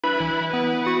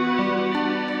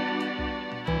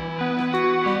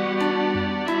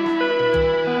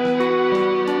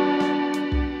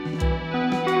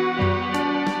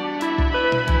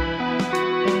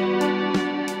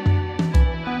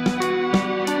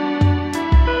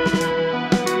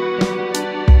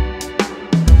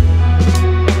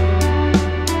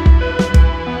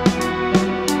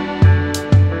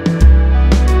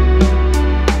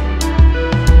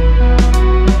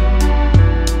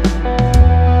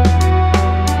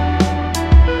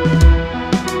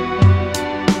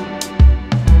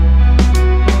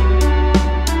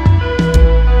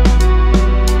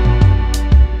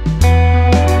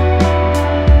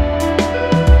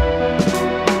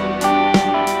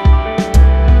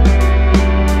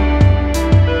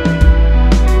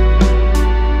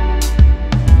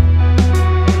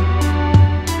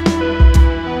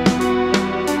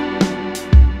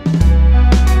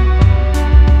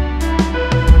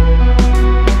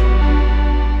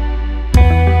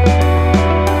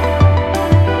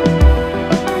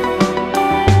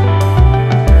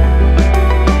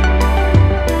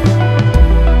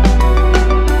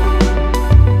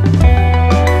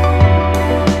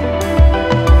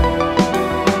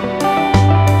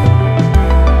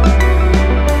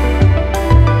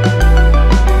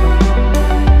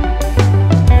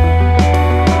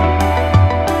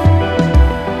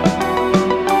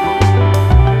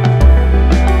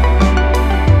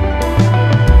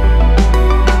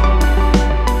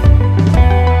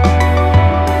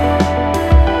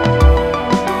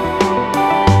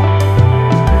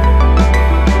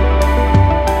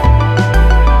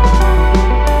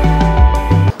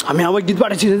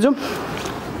गेटबाट छिटो जाउँ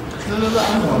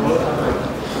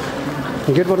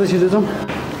गेटबाट छिटो जाउँ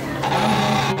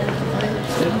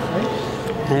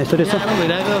यस्तो रहेछ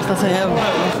भइरहेको अवस्था छ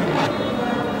यहाँ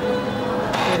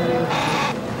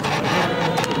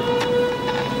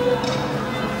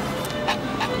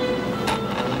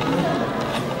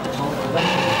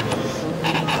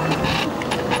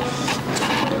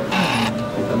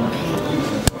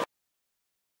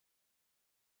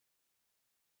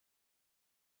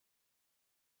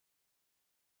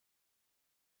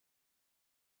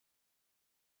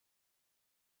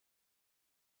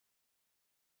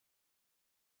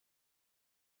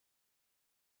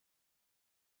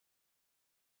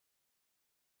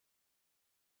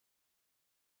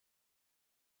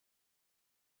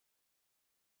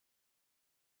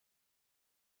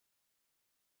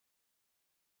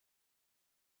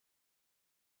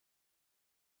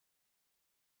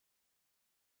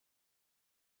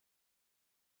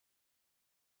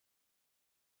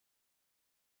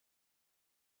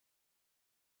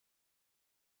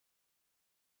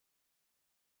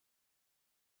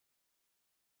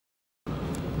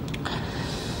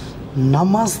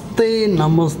नमस्ते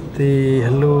नमस्ते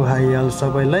हेलो हाई हाल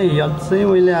सबैलाई अझै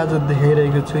मैले आज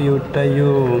देखाइरहेको छु एउटा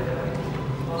यो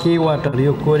के वाटर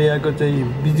यो कोरियाको चाहिँ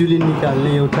बिजुली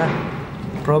निकाल्ने एउटा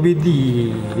प्रविधि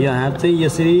यहाँ चाहिँ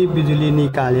यसरी बिजुली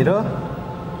निकालेर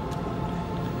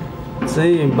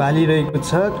चाहिँ बालिरहेको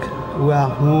छ वा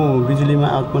आफ्नो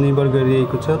बिजुलीमा आत्मनिर्भर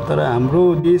गरिरहेको छ तर हाम्रो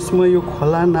देशमा यो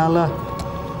खोला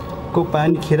नालाको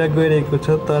पानी खेर गइरहेको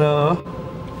छ तर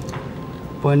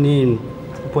पनि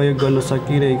उपयोग गर्न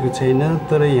सकिरहेको छैन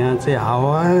तर यहाँ चाहिँ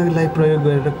हावालाई प्रयोग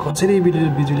गरेर कसरी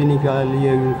बिजुली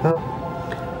निकालिएको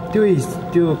छ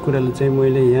त्यो कुराले चाहिँ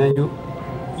मैले यहाँ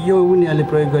यो उनीहरूले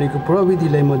प्रयोग गरेको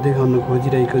प्रविधिलाई म देखाउन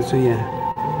खोजिरहेको छु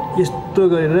यहाँ यस्तो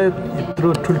गरेर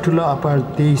यत्रो ठुल्ठुलो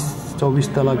अपार्ट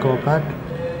 23-24 तलाको अपार्ट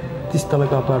 30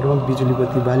 तलाको अपार्टमा बिजुली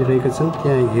बत्ती बालिरहेका छन्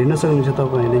त्यहाँ हेर्न सक्नुहुन्छ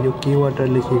तपाईहरुले यो के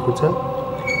वाटर लेखिएको छ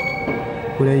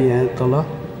पुरै यहाँ तल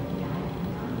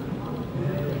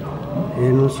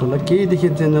हेर्नुहोस् होला केही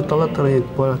देखिँदैन तल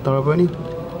तर पनि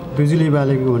बिजुली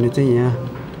बालेको भने चाहिँ यहाँ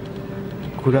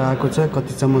कुरा आएको छ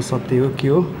कतिसम्म सत्य हो के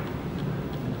हो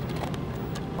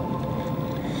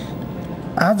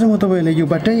आज म तपाईहरुलाई यो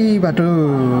बाटो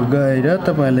गएर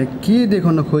तपाईहरुलाई के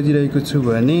देखाउन खोजिरहेको छु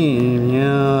भने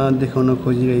यहाँ देखाउन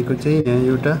खोजिरहेको चाहिँ यहाँ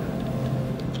एउटा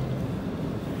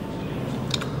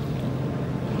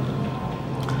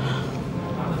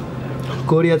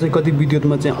कोरिया चाहिँ कति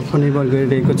विद्युतमा चाहिँ आत्मनिर्भर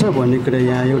गरिरहेको छ भन्ने कुरा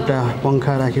यहाँ एउटा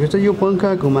पंखा राखेको छ यो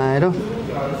पंखा घुमाएर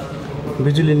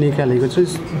बिजुली निकालेको छ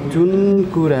जुन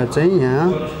कुरा चाहिँ यहाँ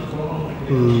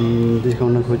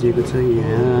देखाउन खोजिएको छ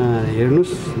यहाँ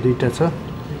हेर्नुस् दुईटा छ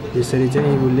यसरी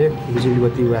चाहिँ उसले बिजुली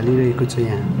बत्ती बालिरहेको छ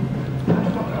यहाँ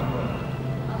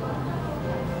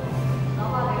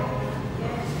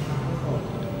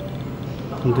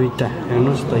दुईटा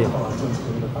हेर्नुस् त यो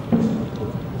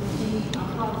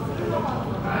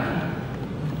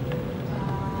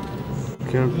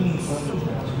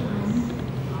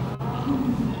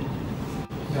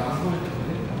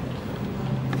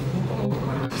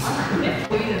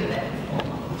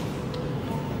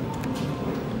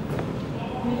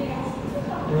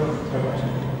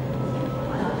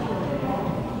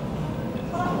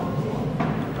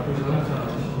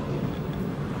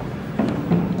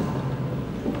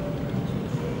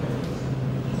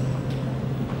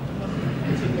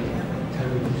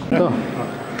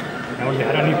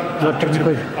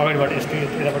अगाडिबाट यस्तै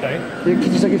यताबाट है यो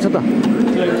खिचिसकेको छ त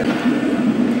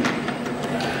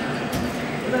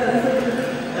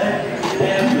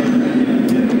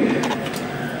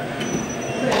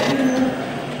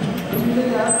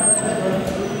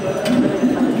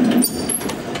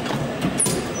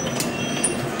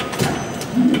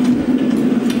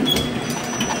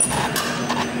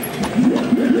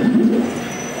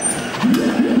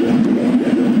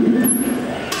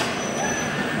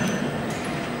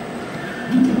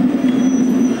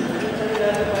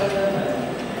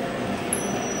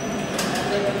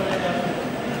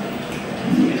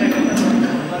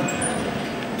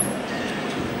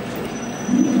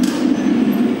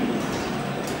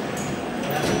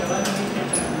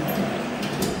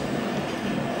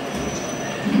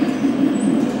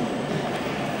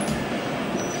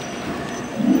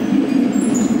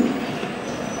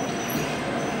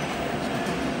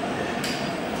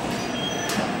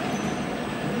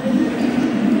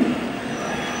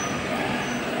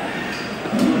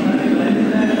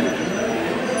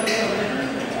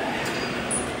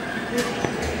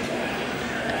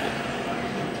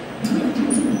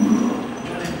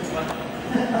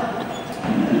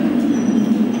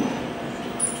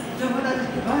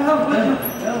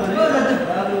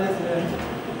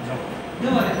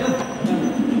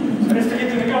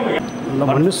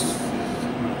भन्नुहोस्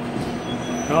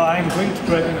Now I'm going to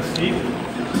try to see.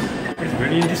 It's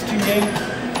very interesting game.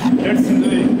 Let's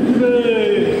enjoy.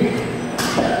 Hooray!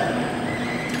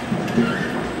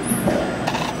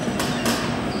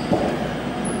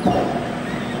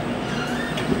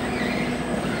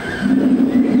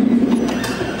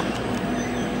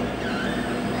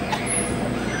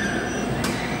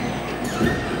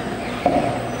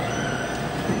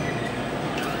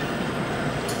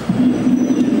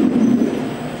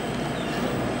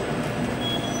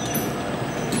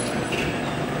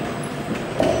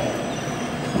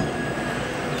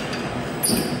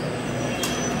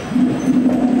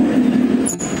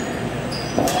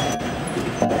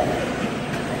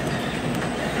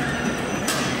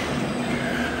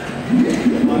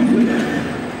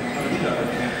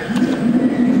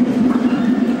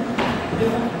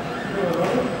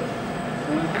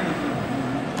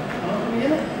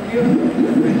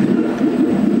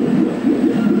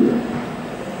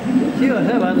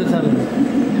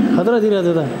 खतरा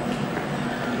दिइरहेको छ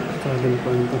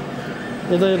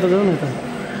यता यता जाउँ न यता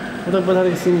उता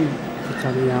पछाडिको सिन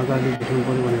पछाडि यहाँ अगाडि भेट्नु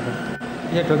पऱ्यो भनेर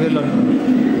यहाँ ठोकेर लग्नु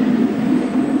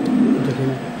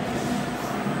देखेन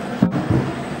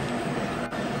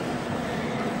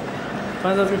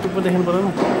 5 को टुप्पो देख्नु पर्दैन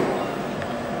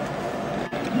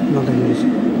नदेखेपछि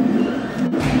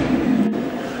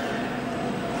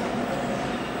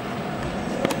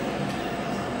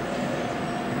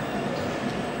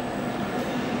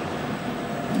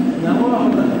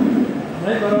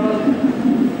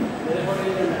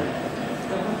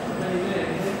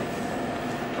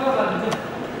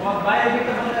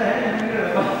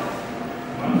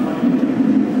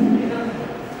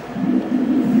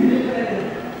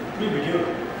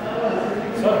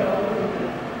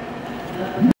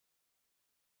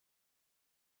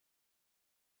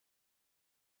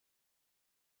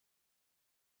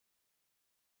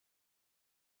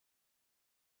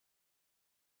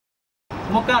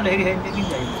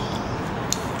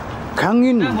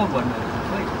Kangin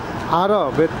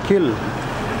Ara Betkil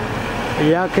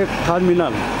Yakek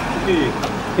Terminal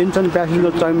Incheon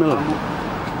Passenger Terminal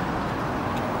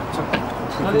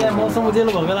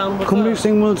Kumli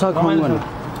Singmul छ खमगन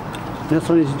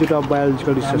national institute of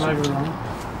biological research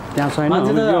त्यहाँ छैन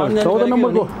 14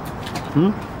 नम्बरको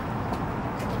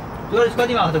त्यो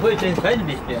कतिमा आउँछ खोइ चेन्ज छैन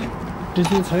डिस्प्ले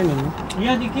डिस्प्ले छैन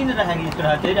यहाँ चाहिँ किन राखेको यस्तो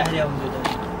राखेको राखेको हुन्छ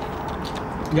त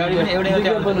गाडी पनि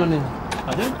एउटै बनाउने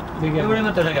हजुर एउटै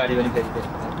मात्र छ गाडी पनि फेरि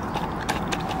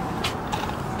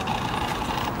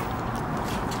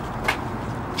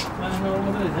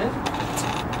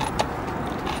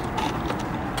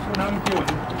नाम के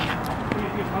हो